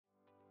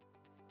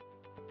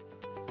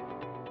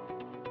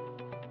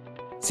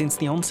Since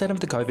the onset of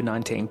the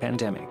COVID-19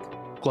 pandemic,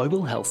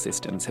 global health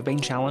systems have been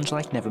challenged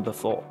like never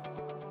before.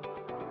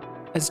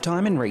 As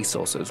time and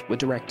resources were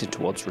directed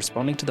towards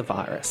responding to the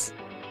virus,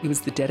 it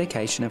was the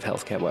dedication of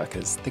healthcare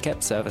workers that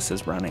kept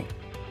services running.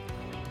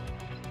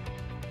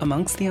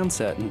 Amongst the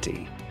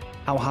uncertainty,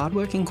 our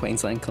hardworking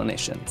Queensland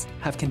clinicians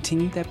have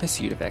continued their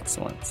pursuit of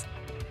excellence,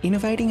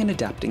 innovating and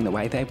adapting the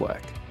way they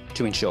work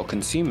to ensure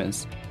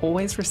consumers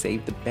always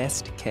receive the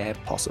best care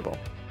possible.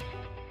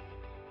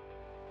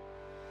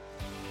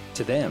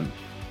 To them,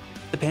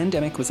 the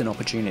pandemic was an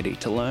opportunity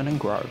to learn and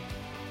grow,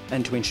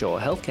 and to ensure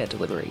healthcare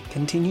delivery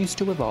continues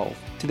to evolve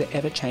to the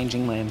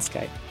ever-changing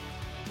landscape.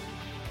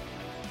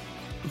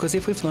 Because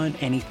if we've learned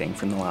anything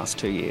from the last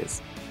 2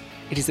 years,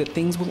 it is that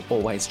things will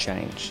always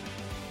change,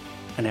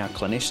 and our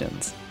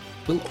clinicians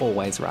will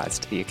always rise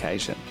to the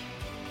occasion.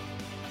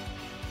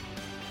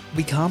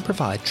 We can't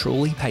provide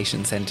truly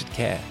patient-centred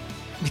care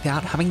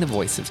without having the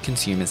voice of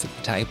consumers at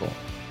the table.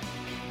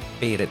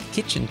 Be it at the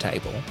kitchen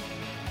table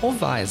or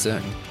via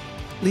Zoom,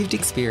 lived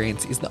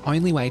experience is the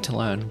only way to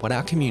learn what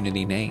our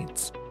community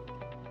needs.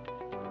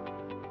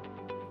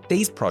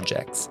 These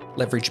projects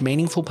leverage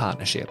meaningful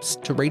partnerships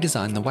to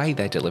redesign the way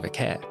they deliver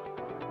care,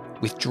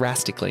 with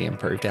drastically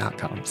improved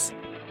outcomes.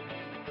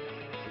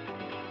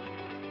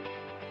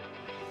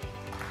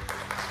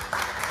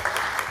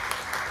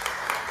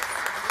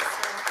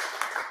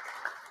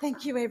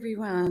 Thank you,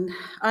 everyone.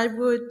 I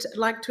would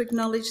like to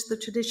acknowledge the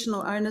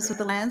traditional owners of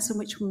the lands on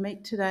which we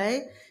meet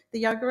today,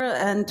 the Yagara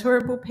and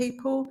Turrbal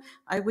people.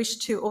 I wish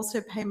to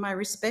also pay my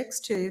respects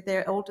to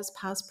their elders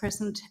past,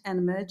 present and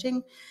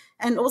emerging,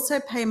 and also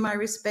pay my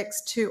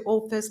respects to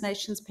all First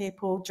Nations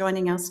people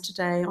joining us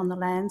today on the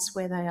lands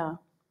where they are.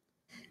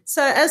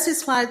 So as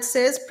this slide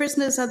says,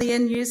 prisoners are the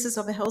end users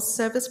of a health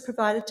service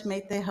provided to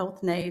meet their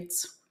health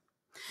needs.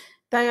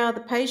 They are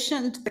the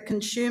patient, the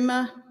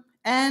consumer,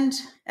 and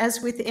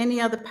as with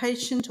any other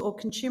patient or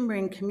consumer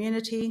in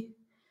community,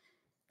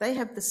 they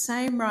have the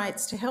same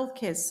rights to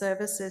healthcare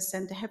services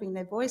and to having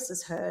their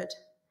voices heard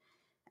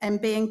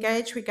and be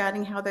engaged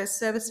regarding how those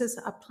services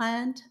are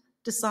planned,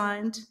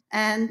 designed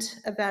and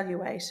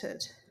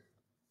evaluated.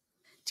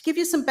 To give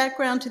you some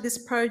background to this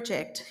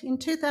project, in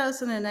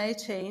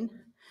 2018,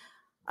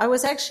 I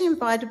was actually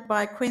invited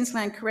by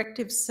Queensland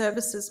Corrective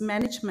Services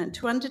Management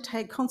to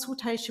undertake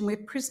consultation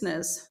with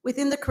prisoners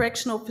within the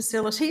correctional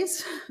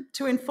facilities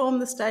to inform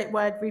the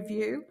statewide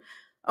review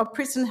of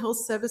prison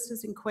health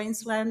services in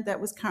Queensland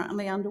that was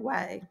currently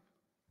underway.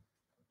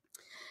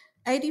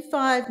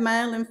 85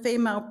 male and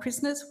female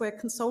prisoners were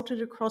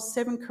consulted across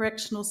 7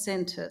 correctional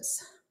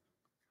centres.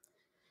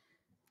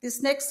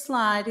 This next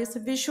slide is a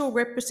visual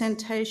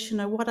representation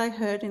of what I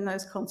heard in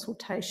those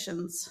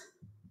consultations.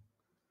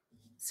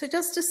 So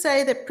just to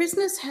say that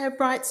prisoners have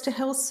rights to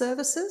health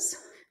services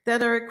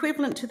that are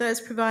equivalent to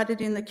those provided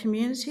in the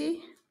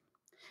community.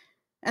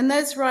 And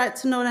those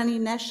rights are not only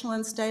national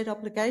and state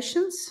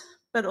obligations,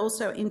 but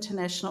also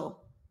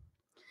international.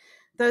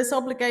 Those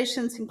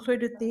obligations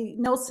included the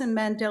Nelson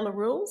Mandela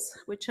Rules,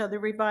 which are the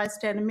revised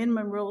standard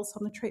minimum rules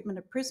on the treatment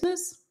of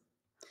prisoners,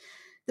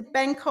 the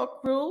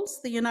Bangkok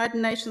Rules, the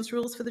United Nations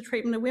Rules for the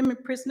Treatment of Women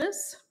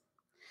Prisoners,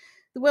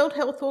 the World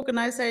Health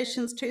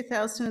Organisation's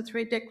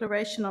 2003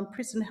 Declaration on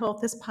Prison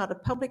Health as part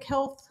of public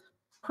health,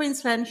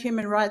 Queensland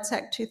Human Rights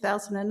Act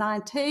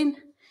 2019,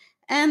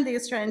 and the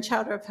Australian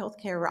Charter of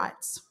Healthcare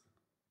Rights.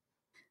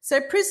 So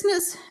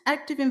prisoners'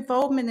 active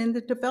involvement in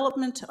the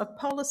development of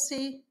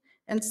policy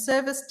and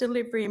service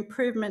delivery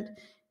improvement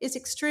is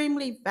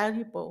extremely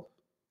valuable,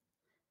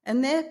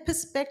 and their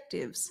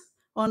perspectives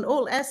on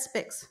all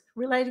aspects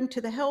relating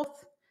to the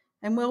health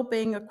and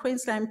wellbeing of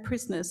Queensland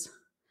prisoners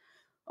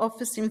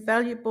offers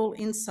invaluable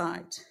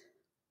insight.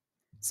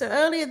 So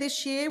earlier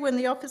this year, when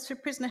the Office for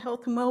Prisoner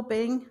Health and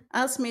Wellbeing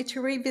asked me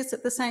to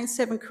revisit the same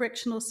 7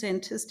 correctional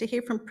centres to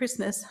hear from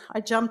prisoners,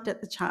 I jumped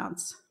at the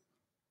chance.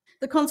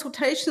 The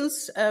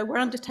consultations were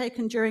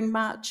undertaken during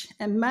March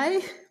and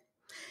May,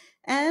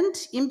 and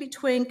in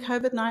between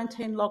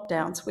COVID-19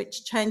 lockdowns,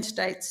 which changed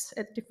dates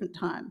at different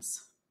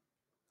times.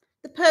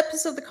 The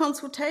purpose of the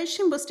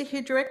consultation was to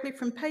hear directly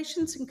from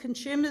patients and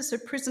consumers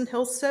of prison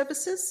health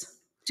services,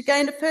 to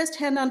gain a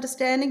first-hand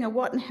understanding of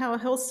what and how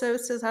health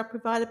services are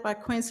provided by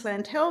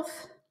Queensland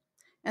Health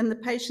and the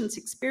patient's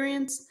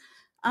experience,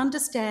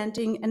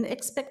 understanding and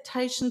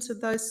expectations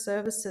of those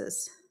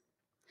services.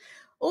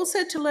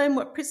 Also to learn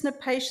what prisoner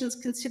patients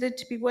considered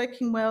to be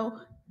working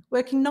well,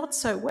 working not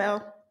so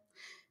well,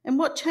 and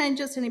what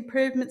changes and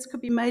improvements could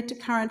be made to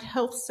current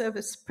health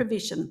service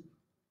provision.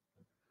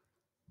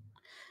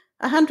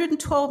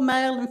 112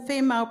 male and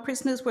female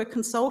prisoners were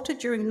consulted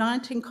during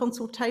 19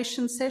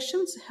 consultation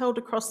sessions held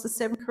across the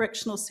 7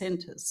 correctional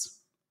centres.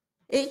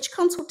 Each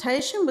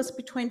consultation was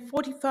between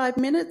 45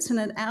 minutes and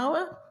an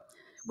hour.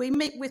 We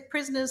meet with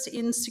prisoners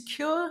in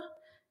secure,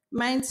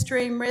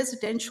 mainstream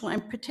residential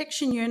and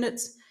protection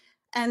units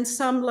and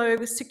some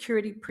low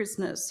security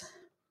prisoners.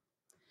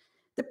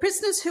 The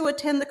prisoners who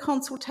attend the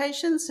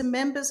consultations are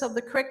members of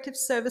the Corrective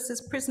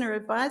Services Prisoner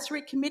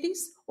Advisory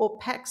Committees, or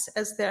PACs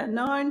as they're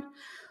known,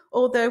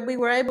 although we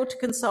were able to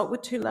consult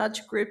with 2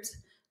 large groups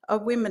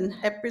of women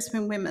at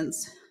Brisbane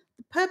Women's.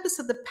 The purpose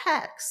of the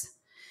PACs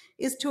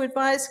is to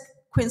advise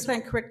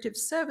Queensland Corrective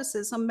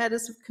Services on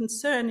matters of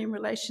concern in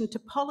relation to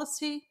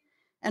policy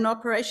and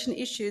operation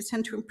issues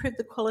and to improve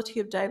the quality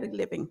of daily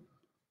living.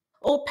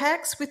 All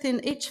PACs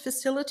within each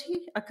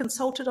facility are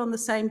consulted on the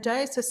same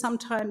day, so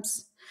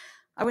sometimes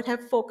I would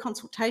have 4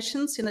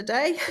 consultations in a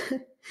day.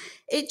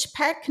 Each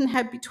PAC can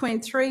have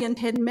between 3 and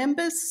 10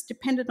 members,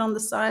 depending on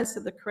the size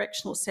of the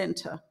correctional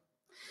centre.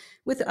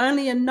 With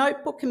only a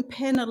notebook and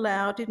pen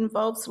allowed, it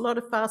involves a lot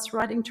of fast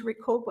writing to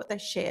record what they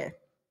share.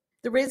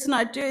 The reason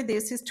I do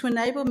this is to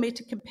enable me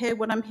to compare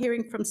what I'm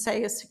hearing from,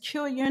 say, a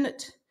secure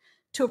unit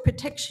to a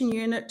protection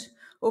unit,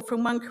 or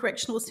from one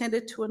correctional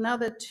centre to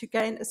another to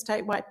gain a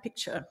statewide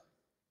picture.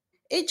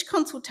 Each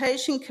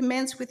consultation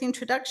commenced with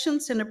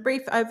introductions and a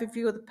brief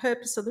overview of the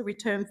purpose of the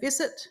return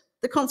visit.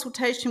 The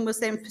consultation was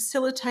then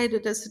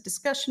facilitated as a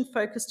discussion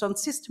focused on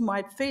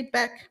system-wide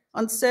feedback,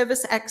 on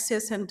service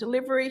access and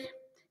delivery.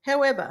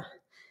 However,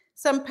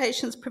 some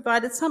patients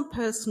provided some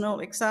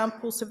personal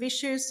examples of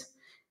issues,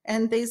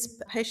 and these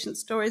patient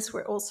stories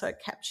were also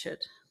captured.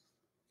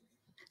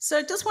 So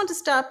I just want to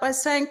start by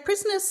saying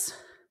prisoners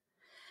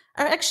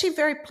are actually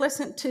very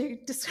pleasant to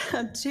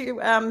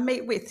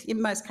meet with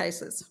in most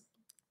cases.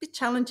 A bit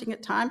challenging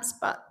at times,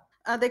 but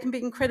they can be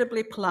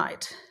incredibly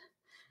polite.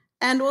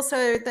 And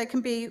also they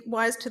can be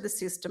wise to the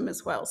system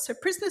as well. So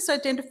prisoners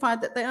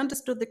identified that they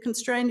understood the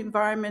constrained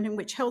environment in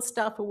which health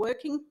staff are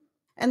working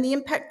and the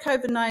impact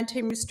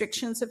COVID-19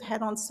 restrictions have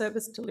had on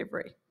service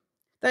delivery.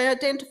 They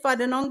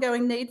identified an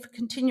ongoing need for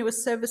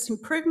continuous service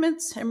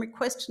improvements and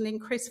requested an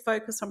increased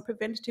focus on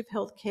preventative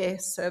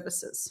healthcare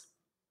services.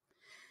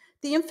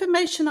 The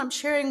information I'm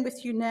sharing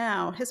with you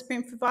now has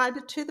been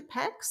provided to the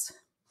PACs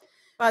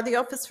by the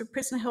Office for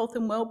Prisoner Health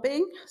and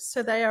Wellbeing,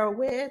 so they are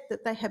aware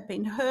that they have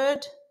been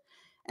heard,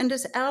 and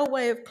is our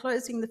way of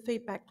closing the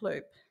feedback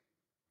loop.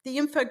 The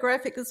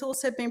infographic has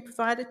also been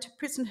provided to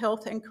Prison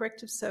Health and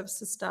Corrective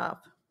Services staff.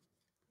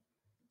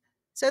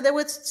 So there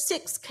were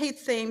 6 key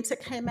themes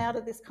that came out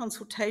of this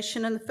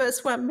consultation, and the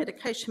first one,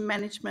 medication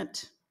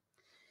management.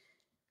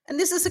 And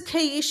this is a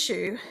key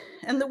issue,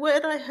 and the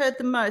word I heard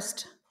the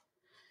most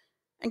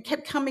and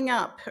kept coming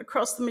up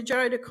across the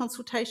majority of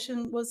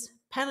consultation was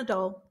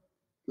Panadol.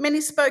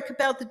 Many spoke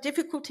about the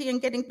difficulty in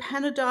getting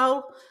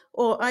Panadol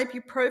or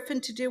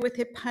ibuprofen to deal with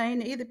their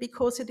pain, either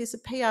because it is a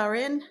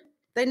PRN,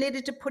 they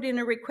needed to put in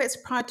a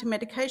request prior to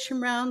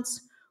medication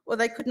rounds, or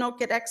they could not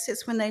get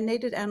access when they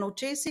needed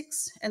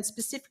analgesics, and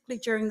specifically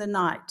during the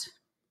night.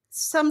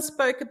 Some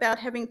spoke about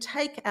having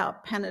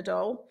take-out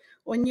Panadol,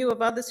 or knew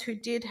of others who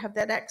did have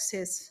that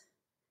access.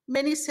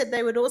 Many said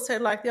they would also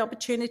like the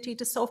opportunity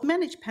to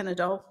self-manage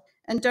Panadol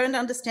and don't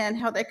understand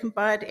how they can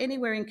buy it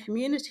anywhere in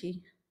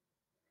community,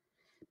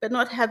 but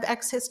not have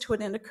access to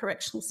it in a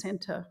correctional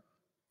centre.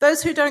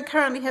 Those who don't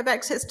currently have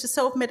access to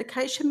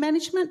self-medication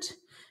management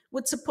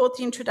would support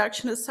the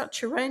introduction of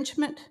such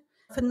arrangement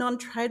for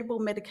non-tradable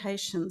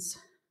medications.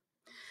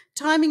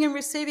 Timing and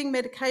receiving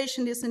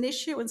medication is an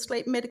issue, and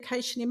sleep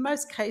medication in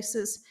most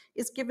cases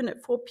is given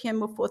at 4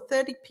 p.m. or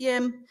 4:30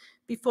 p.m.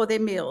 before their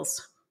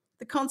meals.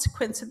 The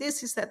consequence of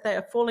this is that they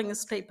are falling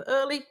asleep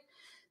early,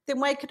 then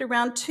wake at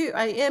around 2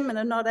 a.m. and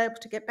are not able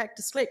to get back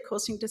to sleep,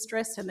 causing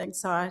distress and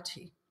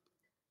anxiety.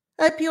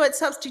 Opioid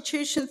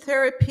substitution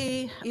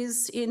therapy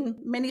is in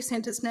many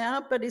centres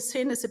now, but is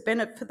seen as a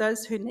benefit for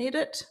those who need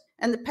it,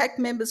 and the PAC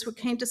members were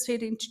keen to see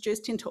it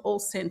introduced into all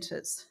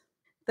centres.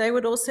 They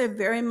would also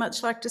very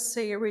much like to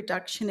see a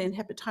reduction in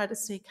hepatitis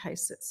C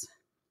cases.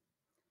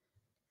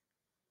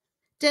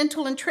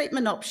 Dental and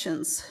treatment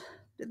options.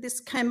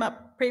 This came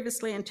up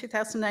previously in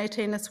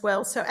 2018 as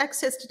well. So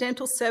access to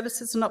dental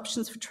services and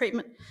options for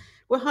treatment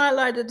were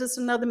highlighted as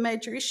another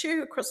major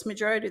issue across the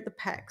majority of the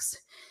PACs.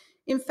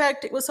 In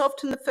fact, it was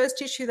often the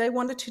first issue they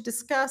wanted to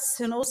discuss,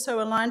 and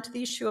also aligned to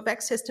the issue of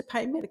access to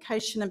pain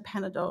medication and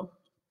Panadol.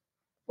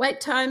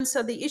 Wait times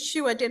are the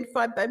issue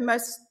identified by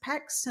most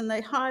PACs, and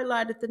they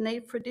highlighted the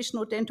need for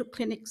additional dental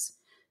clinics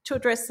to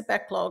address the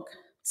backlog.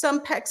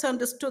 Some PACs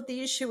understood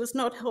the issue was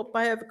not helped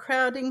by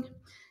overcrowding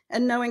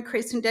and no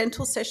increase in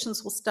dental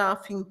sessions or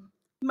staffing.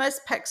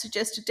 Most PACs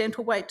suggested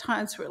dental wait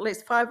times were at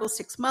least 5 or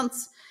 6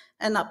 months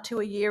and up to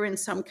a year in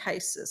some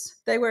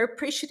cases. They were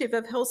appreciative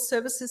of health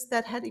services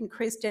that had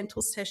increased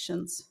dental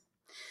sessions.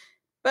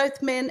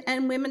 Both men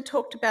and women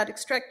talked about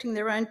extracting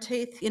their own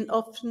teeth in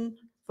often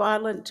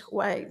violent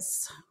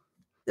ways.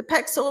 The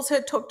PACs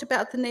also talked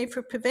about the need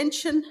for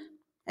prevention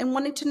and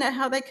wanting to know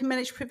how they can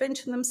manage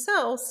prevention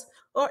themselves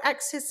or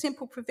access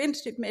simple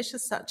preventative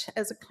measures such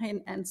as a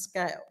clean and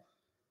scale.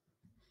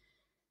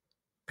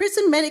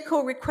 Prison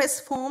medical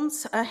request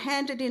forms are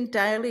handed in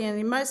daily and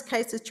in most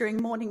cases during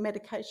morning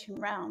medication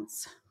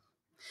rounds.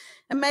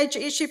 A major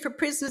issue for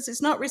prisoners is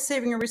not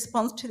receiving a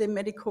response to their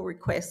medical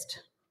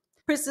request.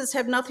 Prisoners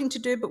have nothing to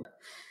do, but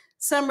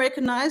some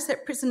recognise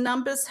that prisoner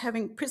numbers have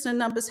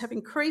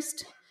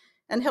increased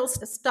and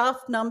health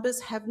staff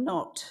numbers have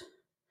not.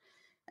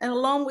 And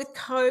along with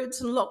codes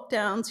and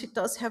lockdowns, it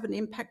does have an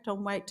impact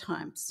on wait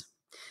times.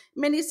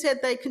 Many said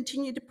they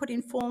continue to put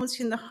in forms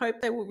in the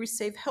hope they will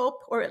receive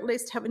help or at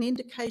least have an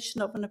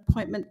indication of an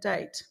appointment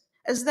date.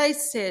 As they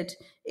said,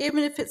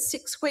 even if it's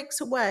 6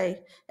 weeks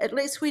away, at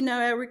least we know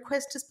our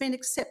request has been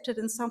accepted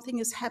and something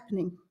is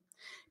happening.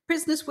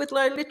 Prisoners with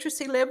low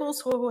literacy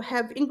levels or who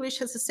have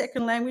English as a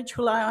second language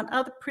rely on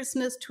other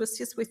prisoners to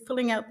assist with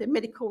filling out their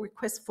medical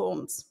request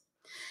forms.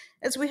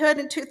 As we heard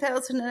in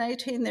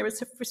 2018, there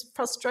is a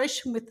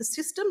frustration with the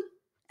system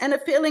and a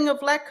feeling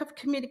of lack of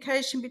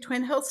communication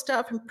between health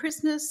staff and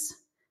prisoners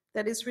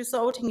that is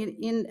resulting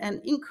in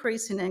an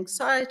increase in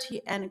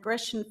anxiety and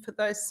aggression for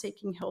those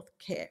seeking health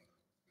care.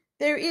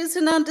 There is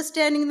an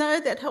understanding, though,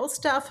 that health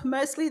staff are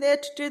mostly there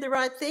to do the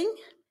right thing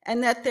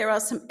and that there are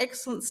some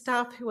excellent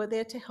staff who are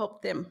there to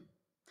help them.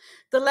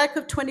 The lack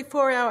of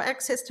 24-hour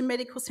access to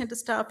medical centre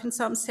staff in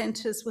some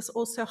centres was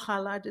also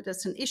highlighted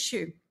as an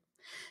issue.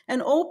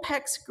 And all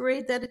PACs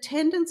agreed that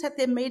attendance at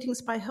their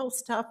meetings by health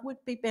staff would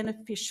be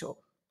beneficial.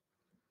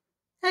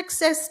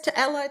 Access to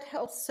allied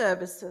health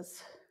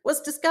services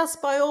was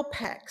discussed by all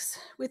PACs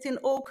within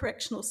all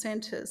correctional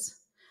centres,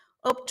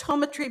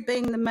 optometry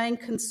being the main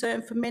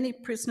concern for many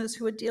prisoners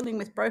who are dealing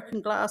with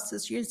broken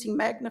glasses, using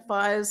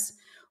magnifiers,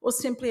 or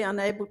simply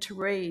unable to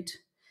read.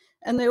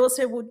 And they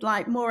also would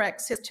like more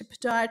access to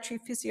podiatry,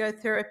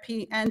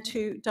 physiotherapy, and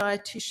to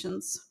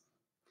dietitians.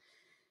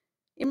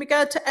 In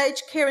regard to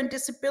aged care and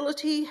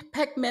disability,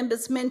 PAC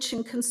members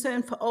mentioned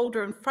concern for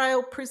older and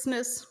frail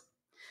prisoners,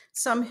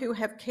 some who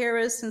have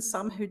carers and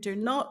some who do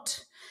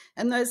not,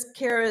 and those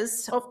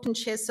carers often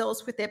share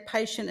cells with their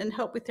patient and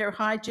help with their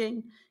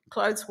hygiene,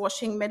 clothes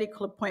washing,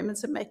 medical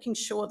appointments, and making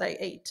sure they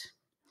eat.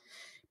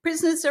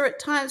 Prisoners are at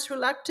times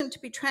reluctant to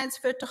be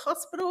transferred to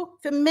hospital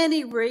for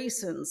many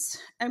reasons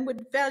and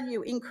would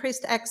value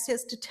increased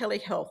access to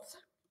telehealth.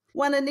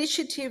 One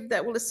initiative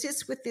that will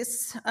assist with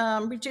this,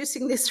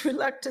 reducing this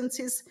reluctance,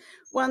 is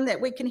one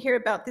that we can hear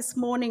about this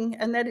morning,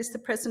 and that is the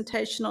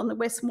presentation on the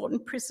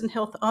Westmoreton Prison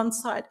Health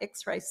on-site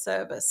X-ray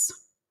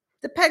service.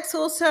 The PACs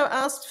also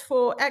asked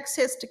for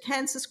access to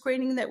cancer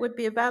screening that would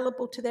be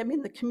available to them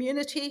in the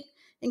community,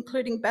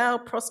 including bowel,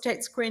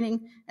 prostate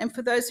screening, and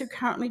for those who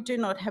currently do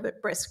not have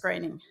it, breast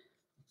screening.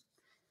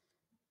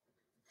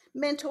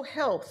 Mental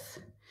health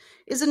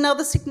is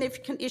another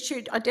significant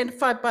issue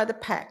identified by the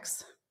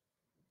PACs.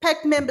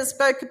 PAC members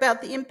spoke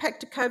about the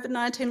impact of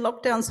COVID-19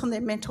 lockdowns on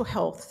their mental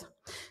health.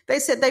 They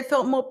said they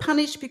felt more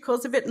punished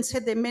because of it and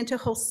said their mental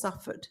health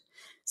suffered.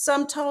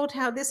 Some told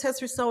how this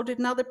has resulted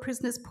in other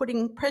prisoners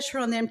putting pressure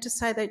on them to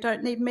say they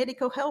don't need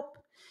medical help,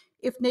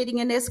 if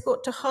needing an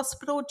escort to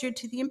hospital due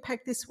to the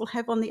impact this will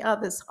have on the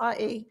others,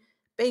 i.e.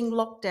 being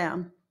locked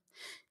down.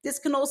 This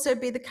can also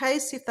be the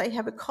case if they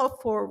have a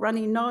cough or a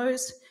runny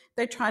nose.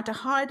 They try to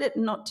hide it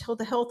and not tell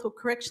the health or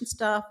correction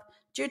staff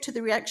due to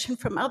the reaction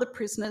from other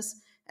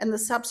prisoners and the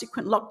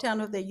subsequent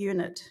lockdown of their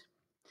unit.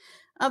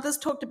 Others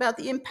talked about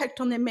the impact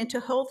on their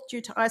mental health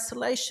due to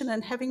isolation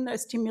and having no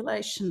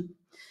stimulation.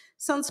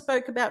 Some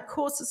spoke about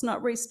courses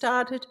not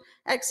restarted,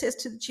 access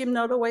to the gym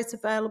not always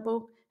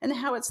available, and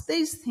how it's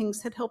these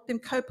things that help them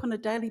cope on a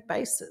daily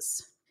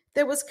basis.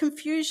 There was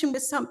confusion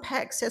with some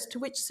PACs as to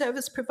which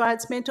service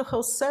provides mental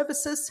health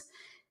services,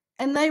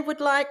 and they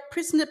would like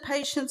prisoner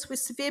patients with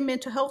severe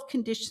mental health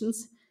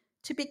conditions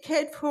to be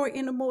cared for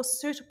in a more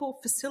suitable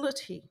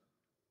facility.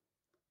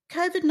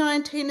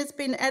 COVID-19 has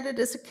been added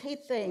as a key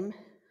theme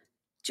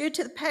due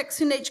to the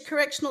PACs in each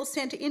correctional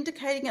centre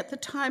indicating at the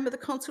time of the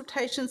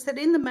consultations that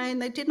in the main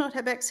they did not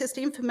have access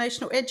to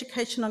information or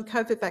education on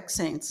COVID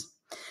vaccines.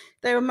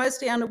 They were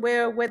mostly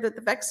unaware of whether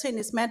the vaccine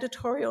is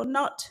mandatory or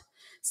not.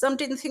 Some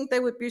didn't think they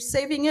would be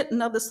receiving it,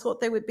 and others thought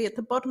they would be at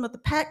the bottom of the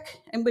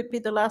pack and would be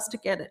the last to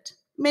get it.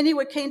 Many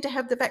were keen to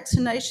have the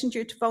vaccination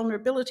due to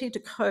vulnerability to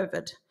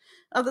COVID.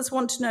 Others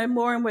want to know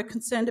more and were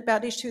concerned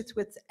about issues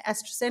with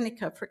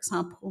AstraZeneca, for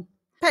example.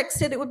 PAC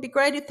said it would be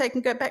great if they can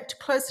go back to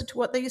closer to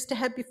what they used to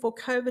have before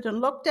COVID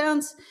and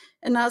lockdowns,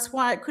 and asked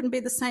why it couldn't be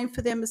the same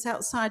for them as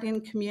outside in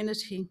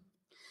community.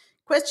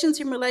 Questions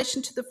in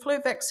relation to the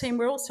flu vaccine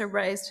were also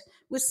raised,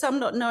 with some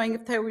not knowing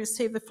if they would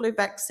receive a flu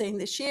vaccine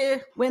this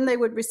year, when they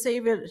would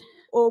receive it,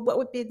 or what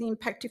would be the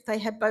impact if they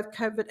had both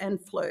COVID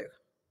and flu,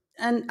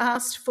 and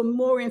asked for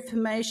more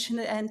information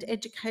and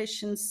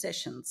education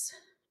sessions.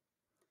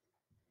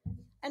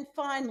 And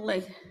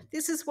finally,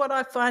 this is what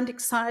I find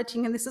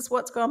exciting, and this is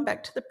what's gone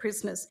back to the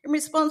prisoners. In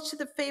response to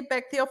the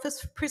feedback, the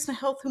Office for Prisoner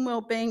Health and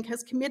Wellbeing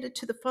has committed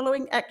to the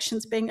following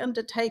actions being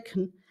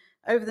undertaken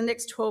over the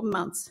next 12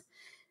 months.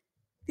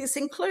 This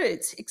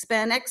includes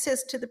expand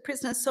access to the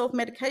prisoner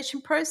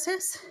self-medication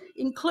process,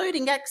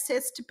 including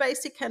access to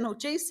basic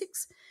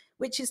analgesics,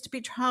 which is to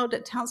be trialled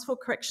at Townsville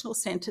Correctional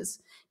Centres.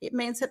 It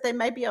means that they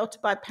may be able to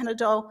buy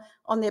Panadol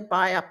on their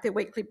buy-up, their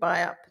weekly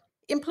buy-up.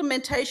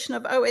 Implementation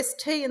of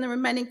OST in the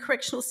remaining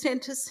correctional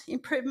centres,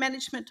 improve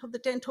management of the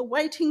dental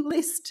waiting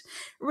list,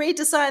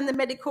 redesign the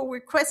medical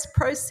request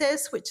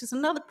process, which is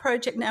another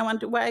project now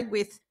underway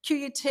with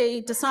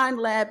QUT, Design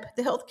Lab,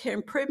 the Healthcare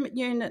Improvement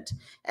Unit,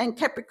 and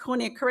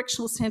Capricornia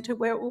Correctional Centre,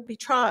 where it will be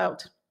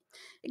trialled.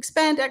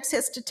 Expand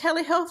access to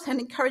telehealth and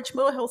encourage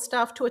more health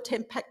staff to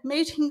attend PAC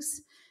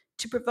meetings,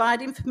 to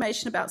provide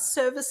information about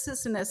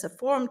services and as a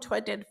forum to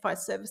identify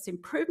service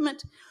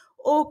improvement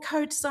or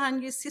co-design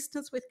new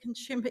systems with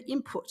consumer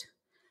input.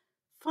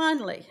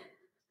 Finally,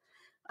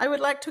 I would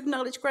like to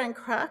acknowledge Graham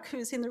Clark, who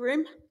is in the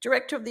room,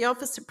 Director of the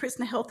Office of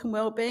Prisoner Health and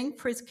Wellbeing,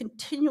 for his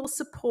continual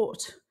support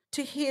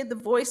to hear the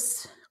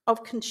voice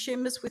of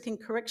consumers within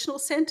correctional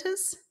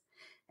centres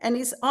and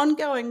his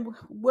ongoing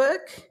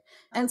work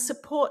and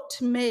support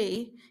to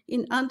me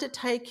in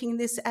undertaking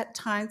this at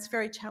times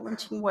very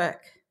challenging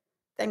work.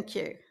 Thank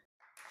you.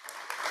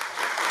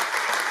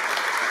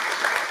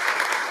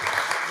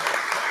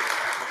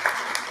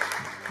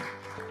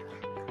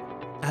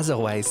 As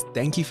always,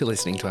 thank you for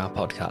listening to our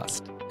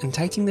podcast and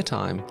taking the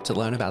time to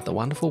learn about the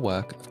wonderful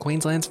work of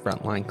Queensland's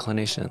frontline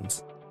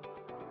clinicians.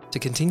 To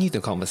continue the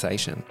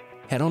conversation,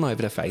 head on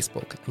over to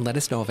Facebook and let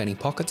us know of any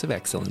pockets of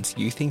excellence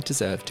you think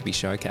deserve to be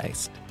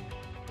showcased.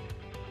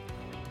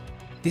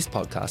 This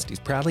podcast is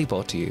proudly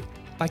brought to you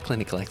by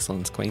Clinical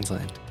Excellence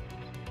Queensland.